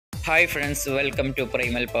Hi friends, welcome to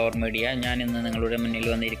Primal power media. ഞാൻ ഇന്ന് നിങ്ങളുടെ മുന്നിൽ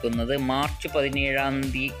വന്നിരിക്കുന്നത് മാർച്ച്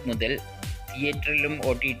 17 മുതൽ തിയേറ്ററിലും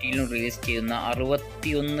OTTയിലും റിലീസ് ചെയ്യുന്ന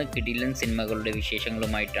 61 കിടിലൻ സിനിമകളുടെ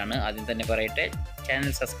വിശേഷങ്ങളുമായിട്ടാണ്. ആദ്യം തന്നെ പറയട്ടെ,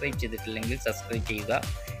 ചാനൽ സബ്സ്ക്രൈബ് ചെയ്തിട്ടില്ലെങ്കിൽ സബ്സ്ക്രൈബ് ചെയ്യുക.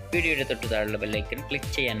 വീഡിയോയുടെ തൊട്ടു താഴെയുള്ള ബെല്ലൈക്കൺ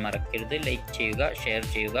ക്ലിക്ക് ചെയ്യാൻ മറക്കരുത്. ലൈക്ക് ചെയ്യുക, ഷെയർ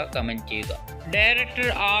ചെയ്യുക, കമൻറ്റ് ചെയ്യുക.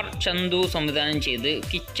 ഡയറക്ടർ ആർ ചന്തു സംവിധാനം ചെയ്ത്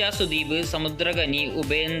കിച്ച സുദീപ്, സമുദ്രകനി,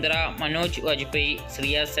 ഉപേന്ദ്ര, മനോജ് വാജ്പേയി,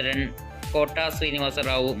 ശ്രിയ സരൺ, കോട്ട ശ്രീനിവാസ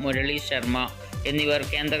റാവു, മുരളി ശർമ്മ എന്നിവർ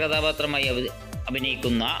കേന്ദ്ര കഥാപാത്രമായി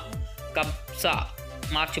അഭിനയിക്കുന്ന കബ്സ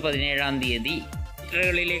മാർച്ച് 17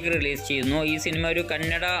 തിയേറ്ററുകളിലേക്ക് റിലീസ് ചെയ്യുന്നു. ഈ സിനിമ ഒരു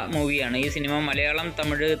കന്നഡ മൂവിയാണ്. ഈ സിനിമ മലയാളം,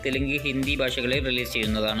 തമിഴ്, തെലുങ്ക്, ഹിന്ദി ഭാഷകളിൽ റിലീസ്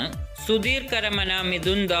ചെയ്യുന്നതാണ്. സുധീർ കരമന,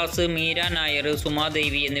 മിഥുൻ ദാസ്, മീര നായർ,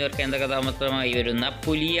 സുമാദേവി എന്നിവർ കേന്ദ്ര കഥാപാത്രമായി വരുന്ന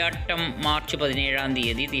പുലിയാട്ടം മാർച്ച്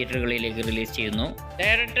 17 തിയേറ്ററുകളിലേക്ക് റിലീസ് ചെയ്യുന്നു.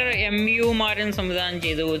 ഡയറക്ടർ MU മാരൻ സംവിധാനം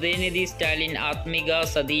ചെയ്ത് ഉദയനിധി സ്റ്റാലിൻ, ആത്മിക,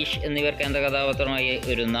 സതീഷ് എന്നിവർ കേന്ദ്ര കഥാപാത്രമായി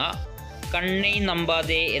വരുന്ന കണ്ണൈ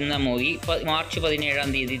നമ്പാതെ എന്ന മൂവി മാർച്ച്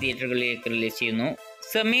 17 തിയേറ്ററുകളിലേക്ക് റിലീസ് ചെയ്യുന്നു.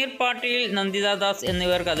 സമീർ പാട്ടീൽ, നന്ദിത ദാസ്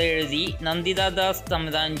എന്നിവർ കഥ എഴുതി നന്ദിത ദാസ്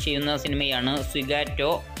സംവിധാനം ചെയ്യുന്ന സിനിമയാണ്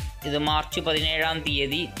സ്വിഗാറ്റോ. ഇത് മാർച്ച്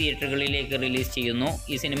 17 തിയേറ്ററുകളിലേക്ക് റിലീസ് ചെയ്യുന്നു.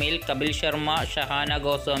 ഈ സിനിമയിൽ കപിൽ ശർമ്മ, ഷഹാന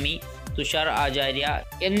ഗോസ്വാമി, തുഷാർ ആചാര്യ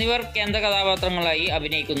എന്നിവർ കേന്ദ്ര കഥാപാത്രങ്ങളായി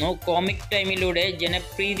അഭിനയിക്കുന്നു. കോമിക് ടൈമിലൂടെ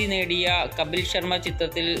ജനപ്രീതി നേടിയ കപിൽ ശർമ്മ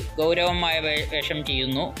ചിത്രത്തിൽ ഗൗരവമായ വേഷം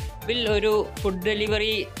ചെയ്യുന്നു. കപിൽ ഒരു ഫുഡ്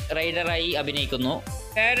ഡെലിവറി റൈഡറായി അഭിനയിക്കുന്നു.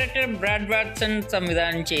 ഡയറക്ടർ ബ്രാഡ് വാട്സൺ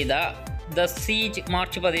സംവിധാനം ചെയ്ത ദ സീജ്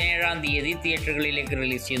മാർച്ച് 17 തിയേറ്ററുകളിലേക്ക്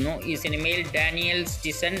റിലീസ് ചെയ്യുന്നു. ഈ സിനിമയിൽ ഡാനിയൽ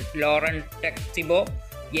സ്റ്റിസൺ, ലോറൻ ടെക്സിബോ,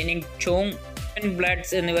 യെനിങ് ചോങ്,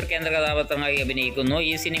 ബ്ലഡ്സ് എന്നിവർ കേന്ദ്ര കഥാപാത്രങ്ങളായി അഭിനയിക്കുന്നു.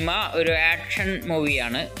 ഈ സിനിമ ഒരു ആക്ഷൻ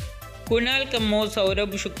മൂവിയാണ്. കുനാൽ കമ്മോ,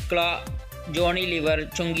 സൗരഭ് ശുക്ല, ജോണി ലിവർ,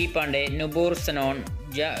 ചുങ്കി പാണ്ഡെ, നുപൂർ സനോൺ,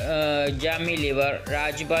 ജാമി ലിവർ,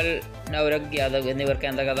 രാജ്പാൽ നൗരഗ് യാദവ് എന്നിവർ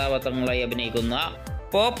കേന്ദ്ര കഥാപാത്രങ്ങളായി അഭിനയിക്കുന്ന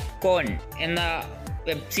പോപ്പ് കോൺ എന്ന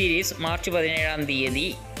web series March 17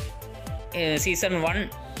 season 1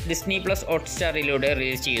 Disney plus ഹോട്ട്സ്റ്റാറിലൂടെ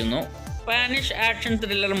release ചെയ്യുന്നു. Spanish action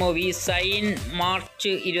thriller movie sign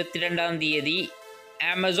March 22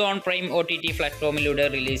 Amazon prime OTT പ്ലാറ്റ്ഫോമിലൂടെ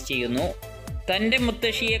release ചെയ്യുന്നു. തൻ്റെ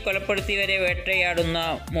മുത്തശ്ശിയെ കൊലപ്പെടുത്തിയവരെ വേട്ടയാടുന്ന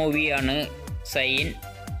മൂവിയാണ് സൈൻ.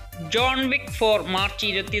 ജോൺ വിക് 4 മാർച്ച്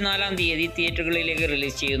 24 തിയേറ്ററുകളിലേക്ക്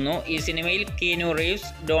റിലീസ് ചെയ്യുന്നു. ഈ സിനിമയിൽ Keanu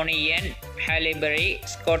Reeves, Doni N, Haley berry,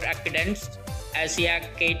 Scott അക്വിഡൻസ്, Asiya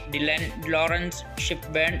കേറ്റ് ഡിലൻ, ലോറൻസ്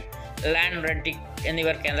ഷിപ്ബേൺ, ലാൻ റെഡിക്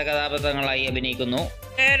എന്നിവർ കേന്ദ്ര കഥാപാത്രങ്ങളായി അഭിനയിക്കുന്നു.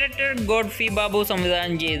 ഡയറക്ടർ ഗോഡ്ഫി ബാബു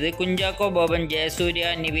സംവിധാനം ചെയ്ത് കുഞ്ചാക്കോ ബോബൻ, ജയസൂര്യ,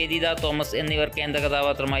 നിവേദിത തോമസ് എന്നിവർ കേന്ദ്ര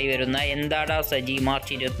കഥാപാത്രമായി വരുന്ന എന്താടാ സജി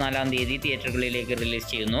മാർച്ച് 24 തിയേറ്ററുകളിലേക്ക് റിലീസ്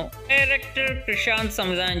ചെയ്യുന്നു. ഡയറക്ടർ പ്രശാന്ത്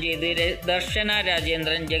സംവിധാനം ചെയ്ത് ദർശന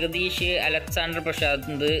രാജേന്ദ്രൻ, ജഗദീഷ്, അലക്സാണ്ടർ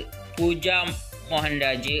പ്രശാന്ത്, പൂജ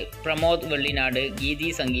മോഹൻരാജ്, പ്രമോദ് വെള്ളിനാട്,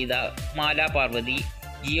 ഗീതി സംഗീത, മാല പാർവതി,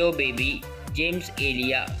 ജിയോ ബേബി, ജെയിംസ്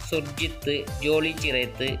ഏലിയ, സുർജിത്ത്, ജോളി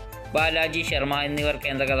ചിറേത്ത്, ബാലാജി ശർമ്മ എന്നിവർ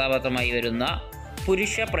കേന്ദ്ര കഥാപാത്രമായി വരുന്ന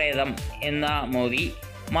പുരുഷ പ്രേതം എന്ന movie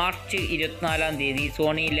March 24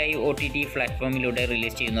 Sony live OTT പ്ലാറ്റ്ഫോമിലൂടെ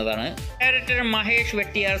release ചെയ്യുന്നതാണ്. ഡയറക്ടർ മഹേഷ്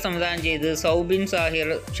വെട്ടിയാർ സംവിധാനം ചെയ്ത് സൗബിൻ സാഹിർ,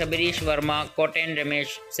 ശബരീഷ് വർമ്മ, കോട്ടയൻ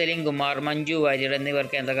രമേശ്, സെലിം കുമാർ, മഞ്ജു വാര്യർ എന്നിവർ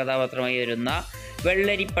കേന്ദ്ര കഥാപാത്രമായി വരുന്ന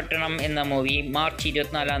വെള്ളരിപ്പട്ടണം എന്ന മൂവി മാർച്ച്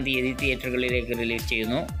 24 തിയേറ്ററുകളിലേക്ക് റിലീസ്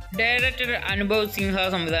ചെയ്യുന്നു. ഡയറക്ടർ അനുഭവ് സിൻഹ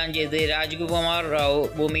സംവിധാനം ചെയ്ത് രാജ്കുമാർ റാവു,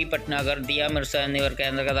 ഭൂമി പട്നാഗർ, ദിയ മിർസ എന്നിവർ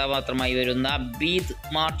കേന്ദ്ര കഥാപാത്രമായി വരുന്ന ബീദ്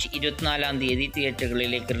മാർച്ച് 24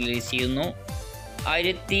 തിയേറ്ററുകളിലേക്ക് റിലീസ് ചെയ്യുന്നു.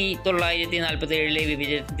 1947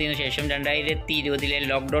 വിഭജനത്തിനു ശേഷം 2020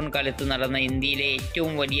 ലോക്ക്ഡൗൺ കാലത്ത് നടന്ന ഇന്ത്യയിലെ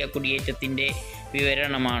ഏറ്റവും വലിയ കുടിയേറ്റത്തിൻ്റെ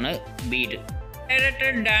വിവരണമാണ് ബീഡ്.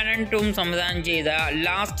 ഡയറക്ടർ ഡാനൻ ടൂം സംവിധാനം ചെയ്ത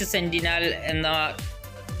ലാസ്റ്റ് സെന്റിനൽ എന്ന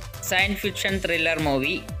science fiction thriller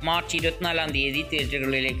movie March 24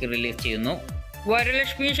 തിയേറ്ററുകളിലേക്ക് റിലീസ് ചെയ്യുന്നു.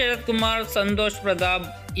 വരലക്ഷ്മി ശരത് കുമാർ, സന്തോഷ് പ്രതാപ്,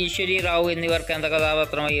 ഈശ്വരി റാവു എന്നിവർ കേന്ദ്ര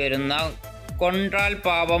കഥാപാത്രമായി വരുന്ന കൊൺട്രാൽ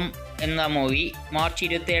പാവം എന്ന മൂവി മാർച്ച്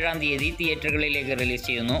 27 തിയേറ്ററുകളിലേക്ക് റിലീസ്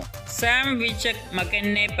ചെയ്യുന്നു. സാം വിച്ചക്,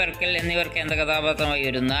 മക്കന്നെ പെർക്കൽ എന്നിവർ കേന്ദ്ര കഥാപാത്രമായി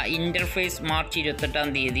വരുന്ന ഇന്റർഫേസ് മാർച്ച്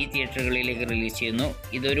 28 തിയേറ്ററുകളിലേക്ക് റിലീസ് ചെയ്യുന്നു.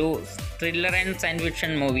 ഇതൊരു ത്രില്ലർ ആൻഡ് സയൻസ്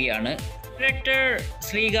ഫിക്ഷൻ മൂവിയാണ്. ഡയറക്ടർ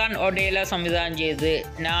ശ്രീകാന്ത് ഒഡേല സംവിധാനം ചെയ്ത്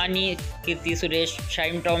നാനി, കീർത്തി സുരേഷ്,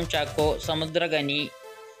 ഷൈൻ ടോം ചാക്കോ, സമുദ്രകനി,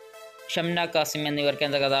 ഷംന കാസിം എന്നിവർ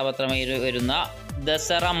കേന്ദ്ര കഥാപാത്രമായി വരുന്ന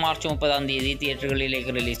ദസറ മാർച്ച് 30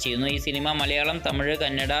 തിയേറ്ററുകളിലേക്ക് റിലീസ് ചെയ്യുന്നു. ഈ സിനിമ മലയാളം, തമിഴ്,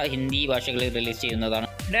 കന്നഡ, ഹിന്ദി ഭാഷകളിൽ റിലീസ് ചെയ്യുന്നതാണ്.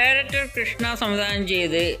 ഡയറക്ടർ കൃഷ്ണ സംവിധാനം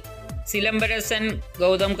ചെയ്ത് സിലംബരസൻ,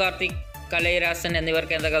 ഗൗതം കാർത്തിക്, കലൈരാസൻ എന്നിവർ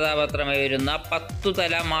കേന്ദ്ര കഥാപാത്രമായി വരുന്ന 10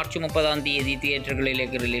 തല മാർച്ച് 30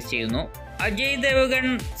 തിയേറ്ററുകളിലേക്ക് റിലീസ് ചെയ്യുന്നു. അജയ് ദേവ്ഗൺ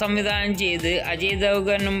സംവിധാനം ചെയ്ത് അജയ്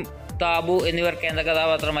ദേവ്ഗണും താബു എന്നിവർ കേന്ദ്ര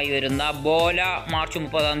കഥാപാത്രമായി വരുന്ന ബോല മാർച്ച്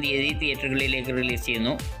 30 തിയേറ്ററുകളിലേക്ക് റിലീസ്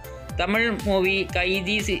ചെയ്യുന്നു. തമിഴ് മൂവി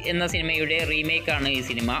കൈദി എന്ന സിനിമയുടെ റീമേക്കാണ് ഈ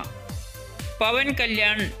cinema. Pawan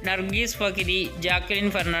Kalyan, Nargis ഫക്കിരി, Jacqueline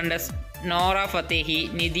Fernandez, Nora Fatehi,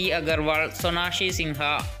 നിധി അഗർവാൾ, സൊനാക്ഷി സിൻഹ,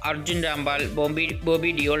 അർജുൻ രാംപാൽ,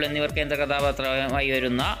 ബോബി ഡിയോൾ എന്നിവർ കേന്ദ്ര കഥാപാത്രമായി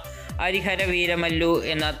വരുന്ന ഹരിഹര വീരമല്ലു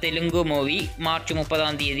എന്ന തെലുങ്ക് മൂവി മാർച്ച്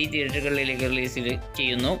 30 തിയേറ്ററുകളിലേക്ക് റിലീസ്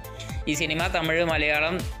ചെയ്യുന്നു. ഈ സിനിമ തമിഴ്,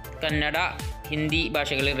 മലയാളം, കന്നഡ, ഹിന്ദി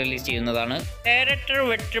ഭാഷകളിൽ റിലീസ് ചെയ്യുന്നതാണ്. ഡയറക്ടർ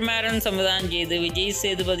വെട്രിമാരൻ സംവിധാനം ചെയ്ത് വിജയ്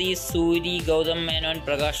സേതുപതി, സൂരി, ഗൗതം മേനോൻ,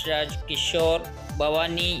 പ്രകാശ് രാജ്, കിഷോർ,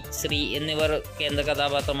 ഭവാനി ശ്രീ എന്നിവർ കേന്ദ്ര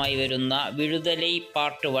കഥാപാത്രമായി വരുന്ന വിടുതലൈ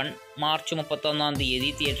പാർട്ട് 1 മാർച്ച് 31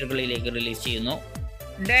 തിയേറ്ററുകളിലേക്ക് റിലീസ് ചെയ്യുന്നു.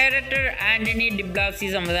 ഡയറക്ടർ ആന്റണി ഡിബ്ലാസി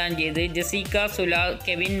സംവിധാനം ചെയ്ത് Jessica സുല,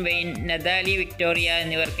 Kevin vein, Natalie Victoria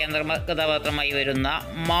എന്നിവർ കേന്ദ്ര കഥാപാത്രമായി വരുന്ന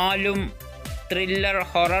മാലും ത്രില്ലർ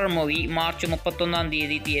ഹൊറർ മൂവി മാർച്ച്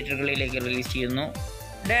 31 തിയേറ്ററുകളിലേക്ക് റിലീസ് ചെയ്യുന്നു.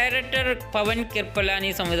 ഡയറക്ടർ പവൻ കിർപ്പലാനി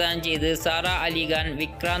സംവിധാനം ചെയ്ത് സാറ അലിഖാൻ,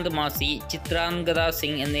 വിക്രാന്ത് മാസി, ചിത്രാംഗദ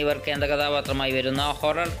സിംഗ് എന്നിവർ കേന്ദ്ര കഥാപാത്രമായി വരുന്ന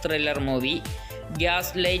horror thriller movie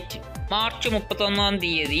gas light March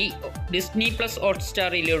 31 Disney plus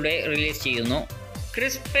ഹോട്ട്സ്റ്റാറിലൂടെ release ചെയ്യുന്നു.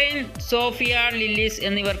 ക്രിസ് പെയിൻ, സോഫിയ ലില്ലിസ്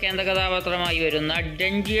എന്നിവർ കേന്ദ്ര കഥാപാത്രമായി വരുന്ന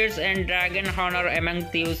dangers and dragon honour among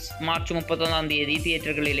thieves March 31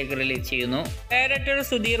 തിയേറ്ററുകളിലേക്ക് റിലീസ് ചെയ്യുന്നു. ഡയറക്ടർ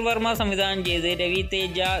സുധീർ വർമ്മ സംവിധാനം ചെയ്ത് രവി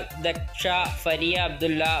തേജ, ദക്ഷ, ഫരിയ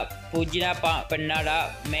അബ്ദുള്ള, പൂജ്ന പെണ്ണാട,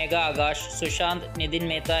 മേഘ ആകാശ്, സുശാന്ത്, നിതിൻ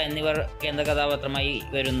മേത്ത എന്നിവർ കേന്ദ്ര കഥാപാത്രമായി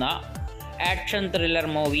വരുന്ന ആക്ഷൻ ത്രില്ലർ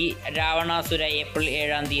മൂവി രാവണാസുര ഏപ്രിൽ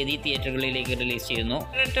 7 തിയേറ്ററുകളിലേക്ക് റിലീസ് ചെയ്യുന്നു.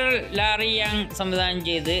 ഡയറക്ടർ ലാറി യാങ് സംവിധാനം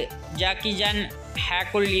ചെയ്ത് ജാക്കി Jan,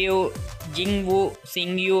 ഹാക്കുൽ Liu, ജിങ് Wu,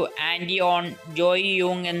 Singh U, Andy on, Joy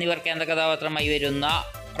യൂങ് എന്നിവർ കേന്ദ്ര കഥാപാത്രമായി വരുന്ന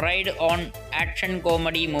ride on action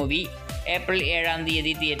comedy movie April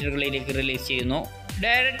 7 തിയേറ്ററുകളിലേക്ക് റിലീസ് ചെയ്യുന്നു.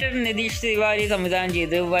 ഡയറക്ടർ നിതീഷ് തിവാരി സംവിധാനം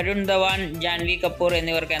ചെയ്ത് വരുൺ ധവാൻ, ജാൻവി കപൂർ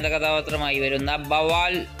എന്നിവർ കേന്ദ്ര കഥാപാത്രമായി വരുന്ന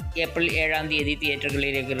ബവാൽ ഏപ്രിൽ 7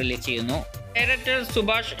 തിയേറ്ററുകളിലേക്ക് റിലീസ് ചെയ്യുന്നു. ഡയറക്ടർ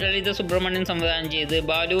സുഭാഷ് ലളിത സുബ്രഹ്മണ്യൻ സംവിധാനം ചെയ്ത്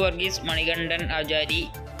ബാലു വർഗീസ്, മണികണ്ഠൻ ആചാരി,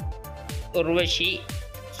 ഉർവശി,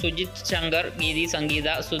 സുജിത് ശങ്കർ, ഗീതി സംഗീത,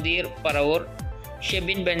 സുധീർ പറവൂർ,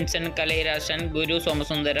 ഷെബിൻ ബെൻസൺ, കലൈരാശൻ, ഗുരു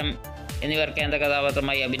സോമസുന്ദരം എന്നിവർ കേന്ദ്ര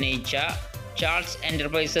കഥാപാത്രമായി അഭിനയിച്ച ചാൾസ്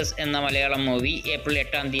എൻ്റർപ്രൈസസ് എന്ന മലയാളം മൂവി ഏപ്രിൽ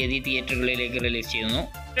 8 തിയേറ്ററുകളിലേക്ക് റിലീസ് ചെയ്യുന്നു.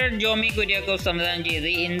 ഡയറക്ടർ ജോമി കുര്യാക്കോസ് സംവിധാനം ചെയ്ത്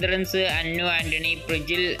ഇന്ദ്രൻസ്, അന്നു ആൻ്റണി,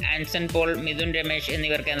 പ്രിജിൽ, ആൻസൺ പോൾ, മിഥുൻ രമേശ്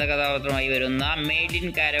എന്നിവർ കേന്ദ്ര കഥാപാത്രമായി വരുന്ന മെയ്ഡ് ഇൻ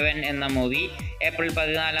കാരവൻ എന്ന മൂവി ഏപ്രിൽ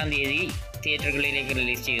 14 തിയേറ്ററുകളിലേക്ക്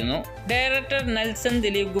റിലീസ് ചെയ്യുന്നു. ഡയറക്ടർ നെൽസൺ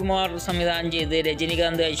ദിലീപ് കുമാർ സംവിധാനം ചെയ്ത്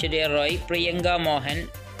രജനികാന്ത്, ഐശ്വര്യ റോയ്, പ്രിയങ്ക മോഹൻ,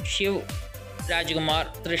 ശിവ് രാജ്കുമാർ,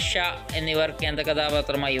 തൃഷ എന്നിവർ കേന്ദ്ര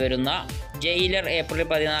കഥാപാത്രമായി വരുന്ന ജയിലർ ഏപ്രിൽ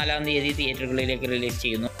 14 തിയേറ്ററുകളിലേക്ക് റിലീസ്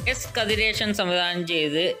ചെയ്യുന്നു. എസ് കതിരേശൻ സംവിധാനം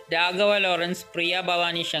ചെയ്ത് രാഘവ ലോറൻസ്, പ്രിയ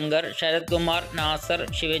ഭവാനി ശങ്കർ, ശരത് കുമാർ, നാസർ,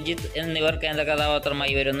 ശിവജിത്ത് എന്നിവർ കേന്ദ്ര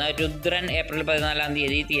കഥാപാത്രമായി വരുന്ന രുദ്രൻ ഏപ്രിൽ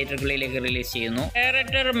 14 തിയേറ്ററുകളിലേക്ക് റിലീസ് ചെയ്യുന്നു.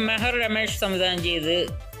 ഡയറക്ടർ മെഹർ രമേശ് സംവിധാനം ചെയ്ത്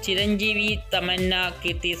ചിരഞ്ജീവി, തമന്ന,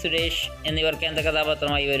 കീർത്തി സുരേഷ് എന്നിവർ കേന്ദ്ര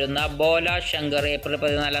കഥാപാത്രമായി വരുന്ന ബോല ശങ്കർ ഏപ്രിൽ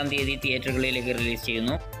 14 തിയേറ്ററുകളിലേക്ക് റിലീസ്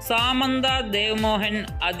ചെയ്യുന്നു. സാമന്ത, ദേവ്മോഹൻ,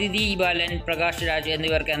 അതിഥി ബാലൻ, പ്രകാശ് രാജ്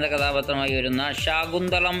എന്നിവർ കേന്ദ്ര കഥാപാത്രമായി വരുന്ന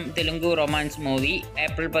Shakuntalam Telugu romance movie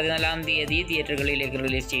April 14 തിയേറ്ററുകളിലേക്ക്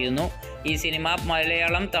റിലീസ് ചെയ്യുന്നു. ഈ സിനിമ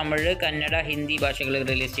മലയാളം, തമിഴ്, കന്നഡ, ഹിന്ദി ഭാഷകളിൽ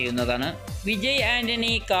റിലീസ് ചെയ്യുന്നതാണ്. വിജയ്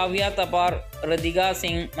ആന്റണി, കാവ്യ തപാർ, ഋതിക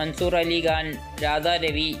സിംഗ്, മൻസൂർ അലി ഖാൻ, രാധാ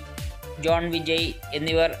രവി, ജോൺ വിജയ്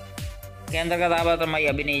എന്നിവർ കേന്ദ്ര കഥാപാത്രമായി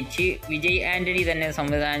അഭിനയിച്ച് വിജയ് ആന്റണി തന്നെ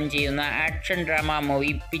സംവിധാനം ചെയ്യുന്ന ആക്ഷൻ ഡ്രാമ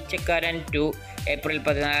മൂവി പിച്ചക്കാരൻ 2 ഏപ്രിൽ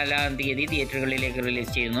 14 തിയേറ്ററുകളിലേക്ക്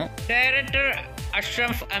റിലീസ് ചെയ്യുന്നു. ഡയറക്ടർ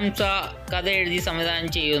അഷ്റഫ് ഹംസ കഥ എഴുതി സംവിധാനം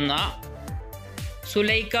ചെയ്യുന്ന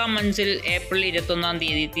സുലൈഖ മൻസിൽ ഏപ്രിൽ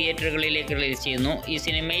 21 തിയേറ്ററുകളിലേക്ക് റിലീസ് ചെയ്യുന്നു. ഈ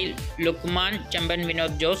സിനിമയിൽ Luqman, Chemban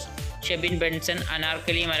Vinod Jose, Shebin Benson,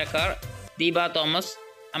 Anarkali Marakkar, Deepa Thomas,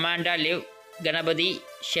 Amanda live, Ganapathi,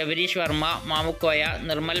 Sabareesh Varma, Mamukkoya,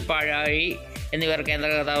 Nirmal പാഴാഴി എന്നിവർ കേന്ദ്ര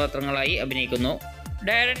കഥാപാത്രങ്ങളായി അഭിനയിക്കുന്നു.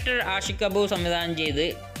 ഡയറക്ടർ ആഷിഖ് അബു സംവിധാനം ചെയ്ത്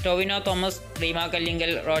ടൊവിനോ തോമസ്, റീമ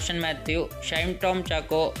കല്ലിങ്കൽ, റോഷൻ മാത്യു, ഷൈൻ ടോം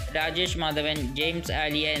ചാക്കോ, രാജേഷ് മാധവൻ, ജെയിംസ്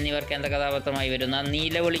ആലിയ എന്നിവർ കേന്ദ്ര കഥാപാത്രമായി വരുന്ന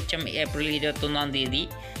നീലവെളിച്ചം ഏപ്രിൽ 21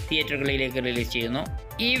 തിയേറ്ററുകളിലേക്ക് റിലീസ് ചെയ്യുന്നു.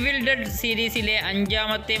 ഈവിൽ ഡെഡ് സീരീസിലെ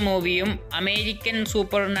 5ാമത്തെ മൂവിയും American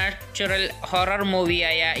super natural horror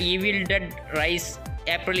മൂവിയായ evil dead rice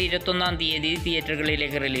April 21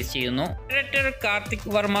 തിയേറ്ററുകളിലേക്ക് റിലീസ് ചെയ്യുന്നു. ഡയറക്ടർ കാർത്തിക്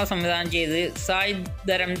വർമ്മ സംവിധാനം ചെയ്ത് സായ്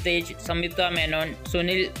ധരം തേജ്, സംയുക്ത മേനോൻ,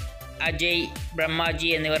 സുനിൽ, അജയ്, ബ്രഹ്മാജി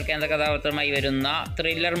എന്നിവർ കേന്ദ്ര കഥാപാത്രമായി വരുന്ന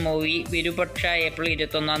ത്രില്ലർ മൂവി വിരുപക്ഷ ഏപ്രിൽ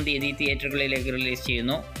 21 തിയേറ്ററുകളിലേക്ക് റിലീസ്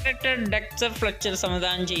ചെയ്യുന്നു. ഡയറക്ടർ ഡെക്സർ ഫ്ലെച്ചർ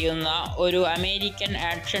സംവിധാനം ചെയ്യുന്ന ഒരു American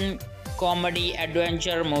action comedy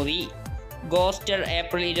adventure movie ഗോസ്റ്റർ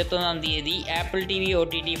April 21 apple TV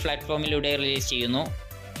OTT പ്ലാറ്റ്ഫോമിലൂടെ release ചെയ്യുന്നു.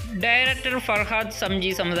 ഡയറക്ടർ ഫർഹാദ് സംജി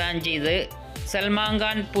സംവിധാനം ചെയ്ത് സൽമാൻ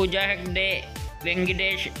ഖാൻ, പൂജ ഹെഗ്ഡെ,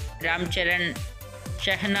 വെങ്കിടേഷ് രാംചരൺ,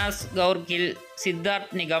 ഷഹനാസ് ഗൗർഗിൽ,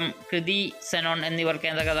 സിദ്ധാർത്ഥ് നിഗം, കൃതി സെനോൺ എന്നിവർ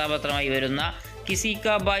കേന്ദ്ര കഥാപാത്രമായി വരുന്ന കിസി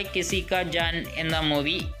കാ ബായ് കിസി കാ ജാൻ എന്ന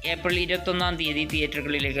മൂവി ഏപ്രിൽ 21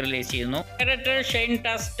 തിയേറ്ററുകളിലേക്ക് റിലീസ് ചെയ്യുന്നു. ഡയറക്ടർ ഷെയ്ൻ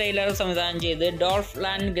ടാസ് ടൈലർ സംവിധാനം ചെയ്ത് ഡോൾഫ്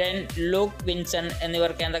ലാൻഡ്ഗ്രെൻ, ലൂക്ക് വിൻസൺ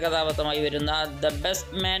എന്നിവർ കേന്ദ്ര കഥാപാത്രമായി വരുന്ന ദ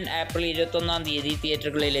ബെസ്റ്റ് മാൻ ഏപ്രിൽ 21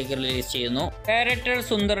 തിയേറ്ററുകളിലേക്ക് റിലീസ് ചെയ്യുന്നു. ഡയറക്ടർ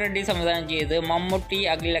സുന്ദർ റെഡ്ഡി സംവിധാനം ചെയ്ത് മമ്മൂട്ടി,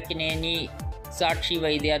 അഖിൽ അക്കിനേനി, സാക്ഷി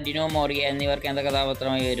വൈദ്യ, ഡിനോ മോറിയ എന്നിവർ കേന്ദ്ര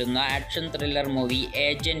കഥാപാത്രമായി വരുന്ന action thriller movie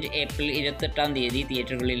agent April 28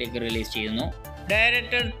 തിയേറ്ററുകളിലേക്ക് റിലീസ് ചെയ്യുന്നു.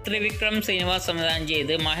 ഡയറക്ടർ ത്രിവിക്രം ശ്രീനിവാസ് സംവിധാനം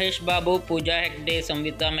ചെയ്ത് മഹേഷ് ബാബു, പൂജ ഹെഗ്ഡെ,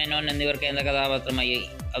 സംയുക്ത മേനോൻ എന്നിവർ കേന്ദ്ര കഥാപാത്രമായി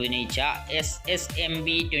അഭിനയിച്ച SSMB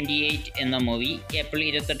 28 എന്ന മൂവി ഏപ്രിൽ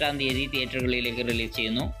 28 തിയേറ്ററുകളിലേക്ക് റിലീസ്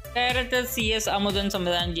ചെയ്യുന്നു. ഡയറക്ടർ CS അമുദൻ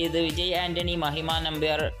സംവിധാനം ചെയ്ത് വിജയ് ആന്റണി, മഹിമ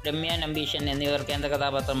നമ്പ്യാർ, രമ്യ നമ്പീശൻ എന്നിവർ കേന്ദ്ര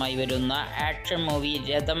കഥാപാത്രമായി വരുന്ന ആക്ഷൻ മൂവി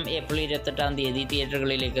രഥം ഏപ്രിൽ 28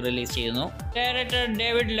 തിയേറ്ററുകളിലേക്ക് റിലീസ് ചെയ്യുന്നു. ഡയറക്ടർ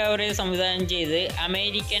ഡേവിഡ് ലൗറെ സംവിധാനം ചെയ്ത്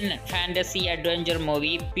American fantasy adventure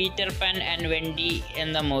movie Peter pan and Wendy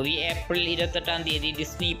എന്ന movie April 28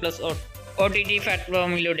 Disney plus OTT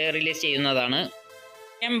പ്ലാറ്റ്ഫോമിലൂടെ release ചെയ്യുന്നതാണ്.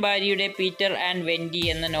 ബാരിയുടെ പീറ്റർ ആൻഡ് വെൻഡി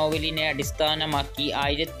എന്ന നോവലിനെ അടിസ്ഥാനമാക്കി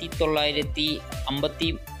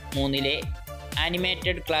 1953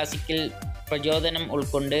 ആനിമേറ്റഡ് ക്ലാസിക്കിൽ പ്രചോദനം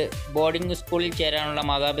ഉൾക്കൊണ്ട് ബോർഡിംഗ് സ്കൂളിൽ ചേരാനുള്ള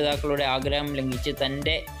മാതാപിതാക്കളുടെ ആഗ്രഹം ലംഘിച്ച്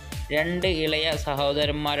തൻ്റെ 2 ഇളയ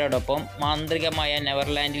സഹോദരന്മാരോടൊപ്പം മാന്ത്രികമായ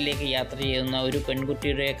നെവർലാൻഡിലേക്ക് യാത്ര ചെയ്യുന്ന ഒരു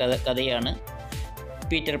പെൺകുട്ടിയുടെ കഥയാണ്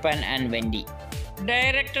Peter pan and Wendy.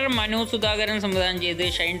 Director Manu Sudhakaran സംവിധാനം ചെയ്ത്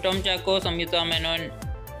ഷൈൻ ടോം ചാക്കോ, സംയുക്ത മേനോൻ,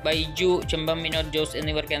 ബൈജു, ചെമ്പം വിനോദ് ജോസ്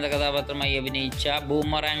എന്നിവർ കേന്ദ്ര കഥാപാത്രമായി അഭിനയിച്ച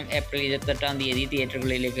ബൂമറാങ് ഏപ്രിൽ 28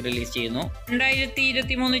 തിയേറ്ററുകളിലേക്ക് റിലീസ് ചെയ്യുന്നു.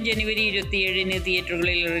 2023 ജനുവരി 27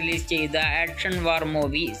 തിയേറ്ററുകളിൽ റിലീസ് ചെയ്ത ആക്ഷൻ വാർ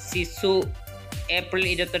movie സിസു April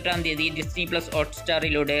 28 Disney plus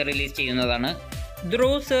ഹോട്ട്സ്റ്റാറിലൂടെ release ചെയ്യുന്നതാണ്.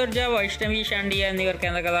 ധ്രുവ് സർജ, വൈഷ്ണവി ഷാണ്ടിയ എന്നിവർ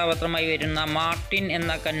കേന്ദ്ര കഥാപാത്രമായി വരുന്ന മാർട്ടിൻ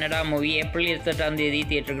എന്ന കന്നഡ മൂവി ഏപ്രിൽ 28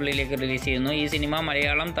 തിയേറ്ററുകളിലേക്ക് റിലീസ് ചെയ്യുന്നു. ഈ സിനിമ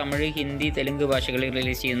മലയാളം, തമിഴ്, ഹിന്ദി, തെലുങ്ക് ഭാഷകളിൽ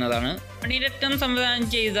റിലീസ് ചെയ്യുന്നതാണ്. മണിരത്നം സംവിധാനം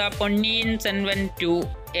ചെയ്ത പൊന്നിയിൻ സെൽവൻ 2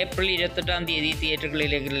 ഏപ്രിൽ 28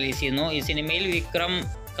 തിയേറ്ററുകളിലേക്ക് റിലീസ് ചെയ്യുന്നു. ഈ സിനിമയിൽ വിക്രം,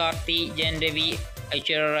 കാർത്തി, ജയൻ രവി,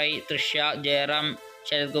 ഐശ്വര്യ റായ്, തൃഷ, ജയറാം,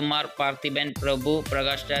 ശരത് കുമാർ, പാർത്ഥിബൻ, പ്രഭു,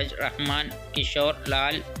 പ്രകാശ് രാജ്, റഹ്മാൻ, കിഷോർ,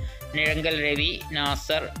 ലാൽ, നിഴങ്കൽ രവി,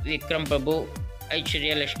 നാസർ, വിക്രം പ്രഭു,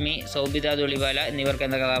 ഐശ്വര്യ ലക്ഷ്മി, സൗബിത ധുളിവാല എന്നിവർ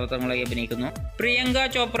കേന്ദ്ര കഥാപാത്രങ്ങളായി അഭിനയിക്കുന്നു. Priyanka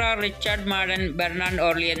Chopra, Richard Madden, Bernard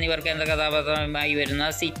ഓർലി എന്നിവർ കേന്ദ്ര കഥാപാത്രമായി വരുന്ന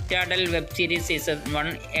citadel web series season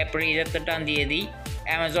 1 April 28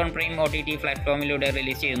 Amazon prime OTT പ്ലാറ്റ്ഫോമിലൂടെ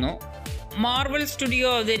release ചെയ്യുന്നു. മാർവൽ സ്റ്റുഡിയോ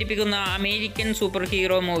അവതരിപ്പിക്കുന്ന American super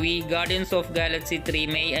hero movie guardians of Galaxy 3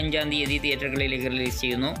 May 5 തിയേറ്ററുകളിലേക്ക് റിലീസ്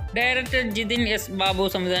ചെയ്യുന്നു. ഡയറക്ടർ ജിതിൻ S ബാബു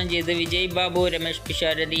സംവിധാനം ചെയ്ത് വിജയ് ബാബു, രമേഷ്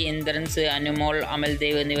പിഷാരടി, ഇന്ദ്രൻസ്, അനുമോൾ,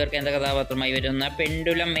 അമൽദേവ് എന്നിവർ കേന്ദ്ര കഥാപാത്രമായി വരുന്ന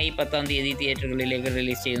പെൻഡുലം മെയ് 10 തിയേറ്ററുകളിലേക്ക്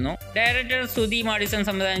റിലീസ് ചെയ്യുന്നു. ഡയറക്ടർ സുധി മാഡിസൺ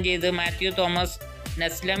സംവിധാനം ചെയ്ത് മാത്യു തോമസ്,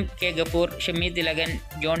 നസ്ലം കെ ഗഫൂർ, ഷമി തിലകൻ,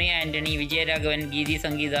 ജോണി ആന്റണി, വിജയരാഘവൻ, ഗീതി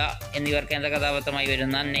സംഗീത എന്നിവർ കേന്ദ്ര കഥാപാത്രമായി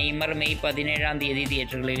വരുന്ന നെയ്മർ മെയ് 17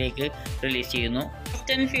 തിയേറ്ററുകളിലേക്ക് റിലീസ് ചെയ്യുന്നു.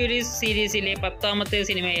 ഫാസ്റ്റ് ആൻഡ് ഫ്യൂരിയസ് സീരീസിലെ 10ാമത്തെ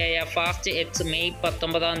സിനിമയായ ഫാസ്റ്റ് എക്സ് മെയ്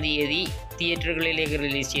 19 തിയേറ്ററുകളിലേക്ക്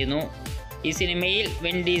റിലീസ് ചെയ്യുന്നു. ഈ സിനിമയിൽ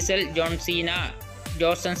when diesel, John Seena,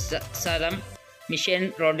 Joson സദം, Michel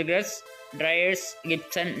Rodriguez, dryers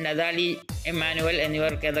Gibson, Natalie Emmanuel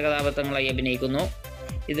എന്നിവർ കേന്ദ്ര കഥാപാത്രങ്ങളായി അഭിനയിക്കുന്നു.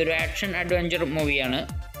 ഇതൊരു ആക്ഷൻ അഡ്വഞ്ചർ മൂവിയാണ്.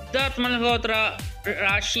 സിദ്ധാർത്ഥ് മൽഹോത്ര,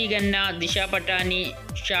 റാഷി ഖന്ന, ദിശ പട്ടാനി,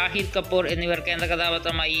 ഷാഹിദ് കപൂർ എന്നിവർ കേന്ദ്ര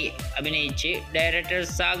കഥാപാത്രമായി അഭിനയിച്ച് ഡയറക്ടർ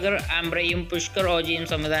സാഗർ ആംബ്രയും പുഷ്കർ ഓജിയും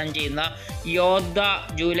സംവിധാനം ചെയ്യുന്ന യോദ്ധ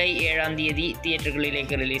ജൂലൈ 7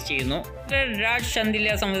 തിയേറ്ററുകളിലേക്ക് റിലീസ് ചെയ്യുന്നു. രാജ്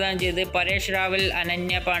ചന്ദില സംവിധാനം ചെയ്ത് പരേഷ് റാവൽ,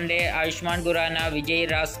 അനന്യ പാണ്ഡെ, ആയുഷ്മാൻ ഖുറാന, വിജയ്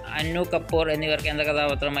റാസ്, അന്നു കപൂർ എന്നിവർ കേന്ദ്ര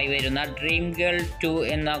കഥാപാത്രമായി വരുന്ന ഡ്രീം ഗേൾ 2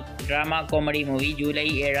 എന്ന ഡ്രാമ കോമഡി മൂവി ജൂലൈ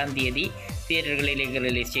 7 തിയേറ്ററുകളിലേക്ക്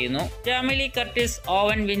റിലീസ് ചെയ്യുന്നു. ജാമിലി Curtis,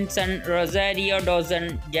 oven Vinson, Rosario Dawson,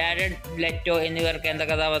 Jared Leto എന്നിവർ കേന്ദ്ര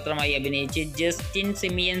കഥാപാത്രമായി അഭിനയിച്ച് ജസ്റ്റിൻ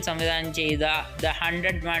സിമിയൻ സംവിധാനം ചെയ്ത ദ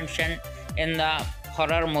 100 മാൻഷൻ എന്ന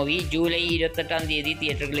ഹൊറർ മൂവി ജൂലൈ 28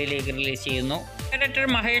 തിയേറ്ററുകളിലേക്ക് റിലീസ് ചെയ്യുന്നു. ഡയറക്ടർ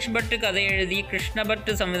മഹേഷ് ഭട്ട് കഥ എഴുതി കൃഷ്ണ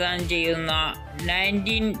ഭട്ട് സംവിധാനം ചെയ്യുന്ന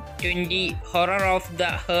 1920 ഹൊറർ ഓഫ്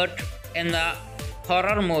ദ ഹേർട്ട് എന്ന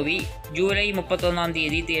ഹൊറർ മൂവി ജൂലൈ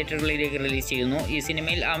 31 തിയേറ്ററുകളിലേക്ക് റിലീസ് ചെയ്യുന്നു. ഈ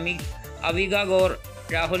സിനിമയിൽ അവിക ഗോർ,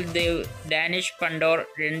 രാഹുൽ ദേവ്, ഡാനിഷ് പണ്ടോർ,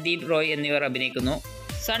 രൺദീപ് റോയ് എന്നിവർ അഭിനയിക്കുന്നു.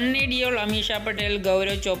 സണ്ണി ഡിയോൾ, അമീഷ പട്ടേൽ,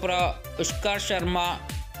 ഗൗരവ് ചോപ്ര, ഉഷ്കാർ ശർമ്മ,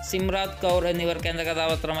 സിമ്രാത് കൗർ എന്നിവർ കേന്ദ്ര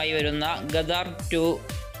കഥാപാത്രമായി വരുന്ന ഗദാർ 2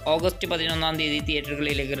 ഓഗസ്റ്റ് 11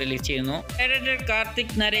 തിയേറ്ററുകളിലേക്ക് റിലീസ് ചെയ്യുന്നു. ഡയറക്ടർ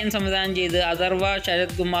കാർത്തിക് നരേൻ സംവിധാനം ചെയ്ത് അഥർവ,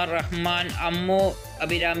 ശരത് കുമാർ, റഹ്മാൻ, അമ്മു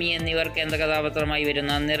അഭിരാമി എന്നിവർ കേന്ദ്ര കഥാപാത്രമായി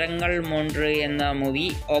വരുന്ന നിറങ്ങൾ മൂன்று എന്ന മൂവി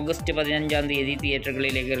ഓഗസ്റ്റ് 15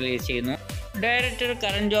 തിയേറ്ററുകളിലേക്ക് റിലീസ് ചെയ്യുന്നു. ഡയറക്ടർ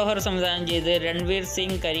കരൺ ജോഹർ സംവിധാനം ചെയ്ത് രൺവീർ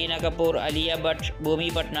സിംഗ്, കരീന കപൂർ, അലിയ ഭട്ട്, ഭൂമി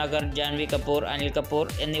പട്നാഗർ, ജാൻവി കപൂർ, അനിൽ കപൂർ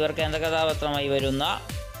എന്നിവർ കേന്ദ്ര കഥാപാത്രമായി വരുന്ന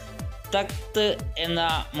തഖ്ത് എന്ന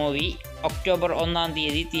മൂവി ഒക്ടോബർ 1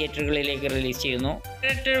 തിയേറ്ററുകളിലേക്ക് റിലീസ് ചെയ്യുന്നു.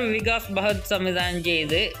 ഡയറക്ടർ വികാസ് ബഹദ് സംവിധാനം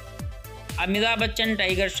ചെയ്ത് അമിതാഭ് ബച്ചൻ,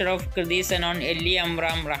 ടൈഗർ ഷ്രോഫ്, കൃതി സെനോൻ, എല്ലി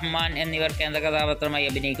അംറാം, റഹ്മാൻ എന്നിവർ കേന്ദ്ര കഥാപാത്രമായി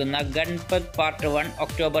അഭിനയിക്കുന്ന ഗൺപത് പാർട്ട് 1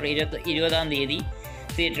 ഒക്ടോബർ 20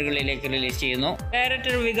 തിയേറ്ററുകളിലേക്ക് റിലീസ് ചെയ്യുന്നു.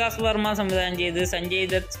 ഡയറക്ടർ വികാസ് വർമ്മ സംവിധാനം ചെയ്ത് സഞ്ജയ്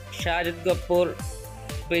ദത്ത്, ഷാരുഖ് കപൂർ,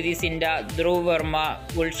 പ്രീതി സിൻഡ, ധ്രുവ് വർമ്മ,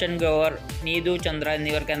 ഗുൽഷൻ ഗോവർ, നീതു ചന്ദ്ര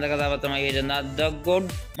എന്നിവർ കേന്ദ്ര കഥാപാത്രമായി വരുന്ന ദ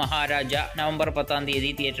ഗുഡ് മഹാരാജ നവംബർ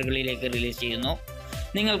 10 തിയേറ്ററുകളിലേക്ക് റിലീസ് ചെയ്യുന്നു.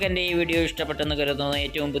 നിങ്ങൾക്ക് എൻ്റെ ഈ വീഡിയോ ഇഷ്ടപ്പെട്ടെന്ന് കരുതുന്നു.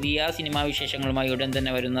 ഏറ്റവും പുതിയ സിനിമാ വിശേഷങ്ങളുമായി ഉടൻ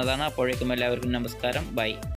തന്നെ വരുന്നതാണ്. അപ്പോഴേക്കും എല്ലാവർക്കും നമസ്കാരം. ബൈ.